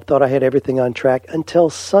Work You Love. Thought I had everything on track until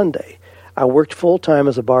Sunday. I worked full-time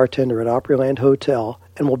as a bartender at Opryland Hotel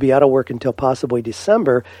and will be out of work until possibly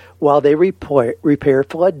December while they repair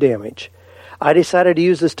flood damage. I decided to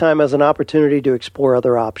use this time as an opportunity to explore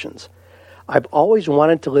other options. I've always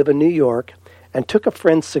wanted to live in New York and took a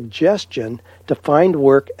friend's suggestion to find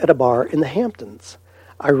work at a bar in the Hamptons.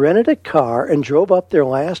 I rented a car and drove up there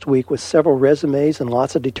last week with several resumes and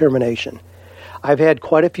lots of determination. I've had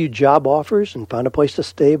quite a few job offers and found a place to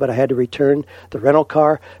stay, but I had to return the rental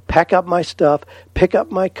car, pack up my stuff, pick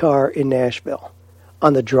up my car in Nashville.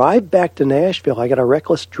 On the drive back to Nashville, I got a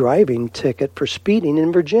reckless driving ticket for speeding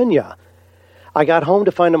in Virginia. I got home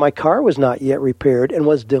to find that my car was not yet repaired and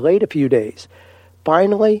was delayed a few days.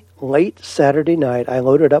 Finally, late Saturday night, I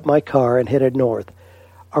loaded up my car and headed north.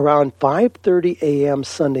 Around 5:30 a.m.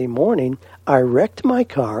 Sunday morning, I wrecked my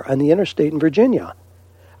car on the interstate in Virginia.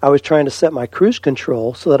 I was trying to set my cruise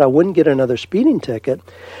control so that I wouldn't get another speeding ticket.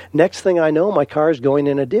 Next thing I know, my car is going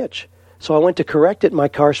in a ditch. So I went to correct it and my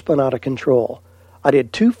car spun out of control. I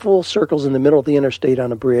did 2 full circles in the middle of the interstate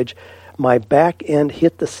on a bridge. My back end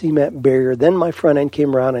hit the cement barrier. Then my front end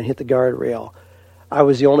came around and hit the guardrail. I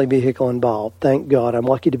was the only vehicle involved. Thank God. I'm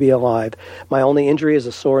lucky to be alive. My only injury is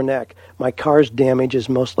a sore neck. My car's damage is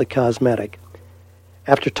mostly cosmetic.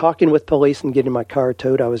 After talking with police and getting my car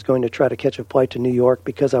towed, I was going to try to catch a flight to New York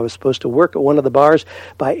because I was supposed to work at one of the bars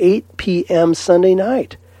by 8 p.m. Sunday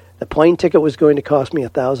night. The plane ticket was going to cost me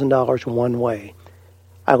 $1,000 one way.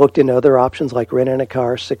 I looked into other options like renting a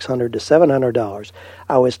car, $600 to $700.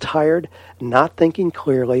 I was tired, not thinking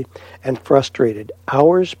clearly, and frustrated.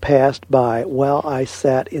 Hours passed by while I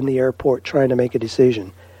sat in the airport trying to make a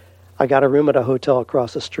decision. I got a room at a hotel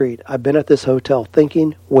across the street. I've been at this hotel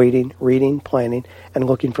thinking, waiting, reading, planning, and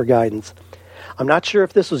looking for guidance. I'm not sure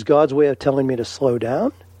if this was God's way of telling me to slow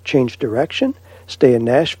down, change direction, stay in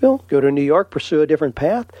Nashville, go to New York, pursue a different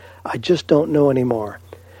path. I just don't know anymore.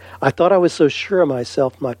 I thought I was so sure of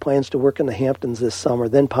myself, my plans to work in the Hamptons this summer,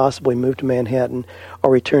 then possibly move to Manhattan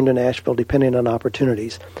or return to Nashville depending on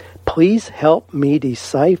opportunities. Please help me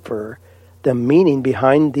decipher the meaning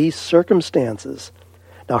behind these circumstances.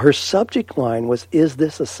 Now, her subject line was, is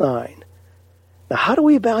this a sign? Now, how do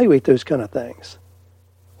we evaluate those kind of things?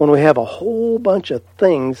 When we have a whole bunch of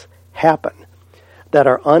things happen that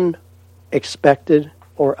are unexpected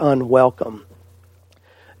or unwelcome.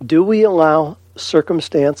 Do we allow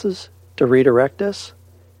circumstances to redirect us?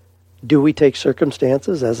 Do we take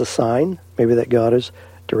circumstances as a sign, maybe that God is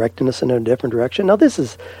directing us in a different direction? Now, this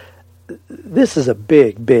is a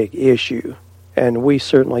big, big issue, and we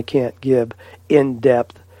certainly can't give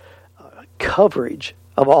in-depth coverage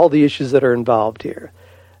of all the issues that are involved here.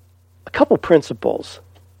 A couple principles,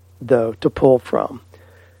 though, to pull from.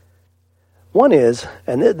 One is,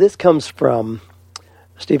 and this comes from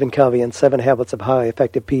Stephen Covey in 7 Habits of Highly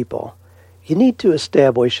Effective People, you need to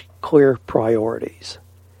establish clear priorities.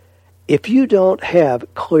 If you don't have a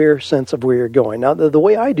clear sense of where you're going, now the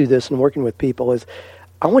way I do this in working with people is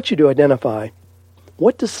I want you to identify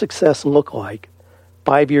what does success look like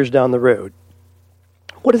 5 years down the road.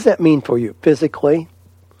 What does that mean for you physically,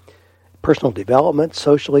 personal development,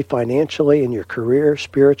 socially, financially, in your career,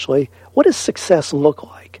 spiritually? What does success look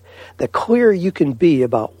like? The clearer you can be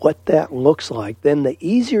about what that looks like, then the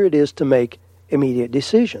easier it is to make immediate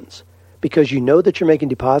decisions, because you know that you're making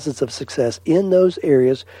deposits of success in those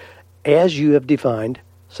areas as you have defined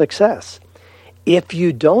success. If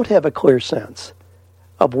you don't have a clear sense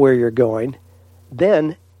of where you're going,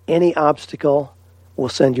 then any obstacle will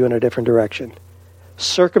send you in a different direction.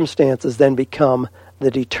 Circumstances then become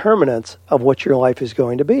the determinants of what your life is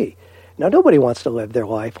going to be. Now, nobody wants to live their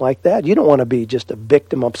life like that. You don't want to be just a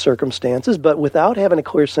victim of circumstances, but without having a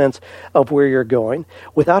clear sense of where you're going,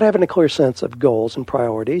 without having a clear sense of goals and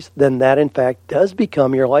priorities, then that, in fact, does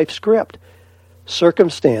become your life script.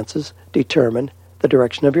 Circumstances determine the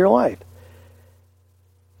direction of your life.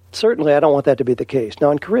 Certainly, I don't want that to be the case.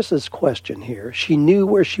 Now, in Carissa's question here, she knew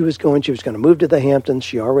where she was going. She was going to move to the Hamptons.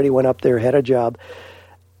 She already went up there, had a job.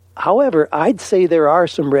 However, I'd say there are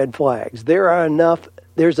some red flags.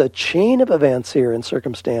 There's a chain of events here and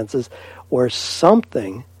circumstances where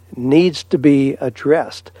something needs to be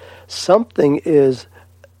addressed. Something is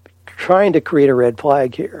trying to create a red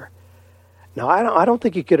flag here. Now, I don't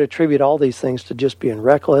think you could attribute all these things to just being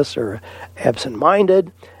reckless or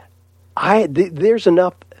absent-minded. There's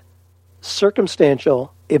enough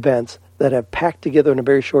circumstantial events that have packed together in a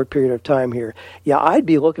very short period of time here. Yeah, I'd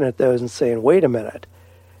be looking at those and saying, wait a minute,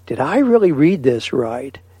 did I really read this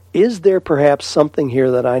right? Is there perhaps something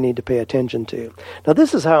here that I need to pay attention to? Now,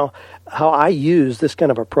 this is how I use this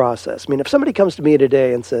kind of a process. I mean, if somebody comes to me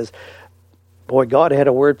today and says, boy, God had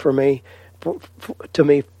a word for me,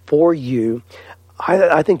 for you,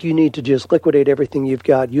 I think you need to just liquidate everything you've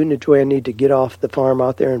got. You and Joanne need to get off the farm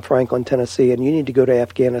out there in Franklin, Tennessee, and you need to go to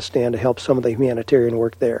Afghanistan to help some of the humanitarian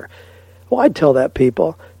work there. Well, I'd tell that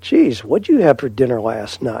people, geez, what'd you have for dinner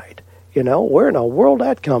last night? You know, where in the world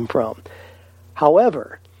that come from?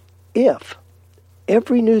 However, if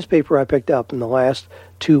every newspaper I picked up in the last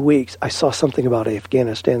 2 weeks, I saw something about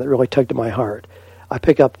Afghanistan that really tugged at my heart. I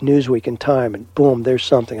pick up Newsweek and Time, and boom, there's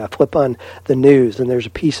something. I flip on the news, and there's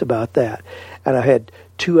a piece about that. And I had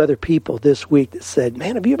 2 other people this week that said,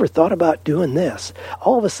 man, have you ever thought about doing this?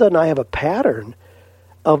 All of a sudden, I have a pattern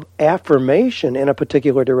of affirmation in a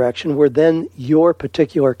particular direction where then your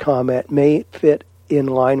particular comment may fit in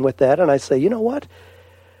line with that. And I say, you know what?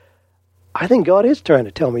 I think God is trying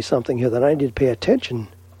to tell me something here that I need to pay attention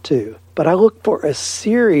to. But I look for a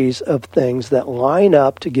series of things that line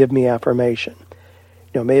up to give me affirmation.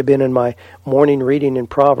 You know, it may have been in my morning reading in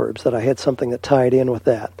Proverbs that I had something that tied in with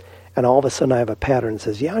that. And all of a sudden I have a pattern that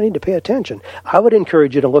says, yeah, I need to pay attention. I would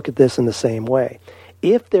encourage you to look at this in the same way.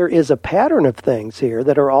 If there is a pattern of things here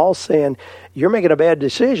that are all saying, you're making a bad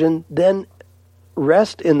decision, then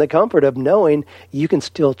rest in the comfort of knowing you can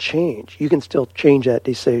still change. You can still change that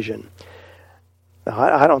decision. Now,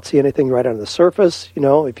 I don't see anything right on the surface. You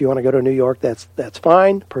know, if you want to go to New York, that's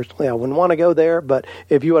fine. Personally, I wouldn't want to go there, but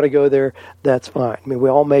if you want to go there, that's fine. I mean, we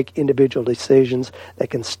all make individual decisions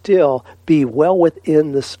that can still be well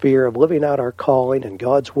within the sphere of living out our calling and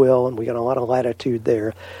God's will, and we got a lot of latitude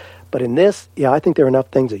there. But in this, I think there are enough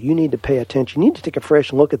things that you need to pay attention. You need to take a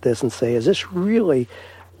fresh look at this and say, is this really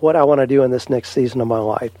what I want to do in this next season of my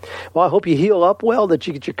life? Well, I hope you heal up well, that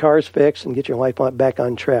you get your cars fixed and get your life back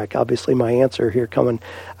on track. Obviously, my answer here coming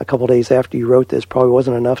a couple days after you wrote this probably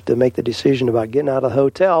wasn't enough to make the decision about getting out of the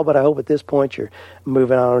hotel, but I hope at this point you're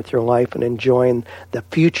moving on with your life and enjoying the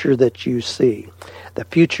future that you see, the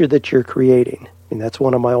future that you're creating. I mean, that's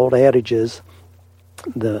one of my old adages.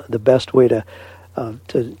 The best way to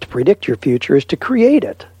predict your future is to create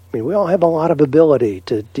it. I mean, we all have a lot of ability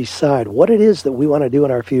to decide what it is that we want to do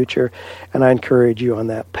in our future, and I encourage you on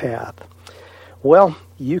that path. Well,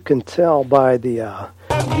 you can tell by the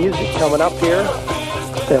music coming up here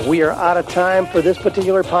that we are out of time for this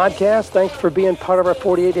particular podcast. Thanks for being part of our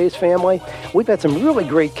 48 Days family. We've had some really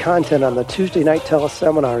great content on the Tuesday night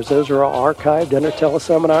teleseminars. Those are all archived under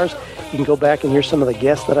teleseminars. You can go back and hear some of the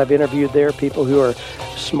guests that I've interviewed there, people who are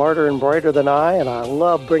smarter and brighter than I, and I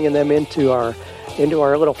love bringing them into our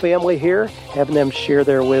little family here, having them share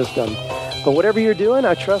their wisdom. But whatever you're doing,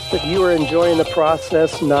 I trust that you are enjoying the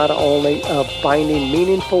process not only of finding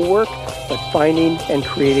meaningful work, but finding and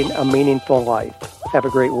creating a meaningful life. Have a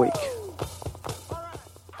great week.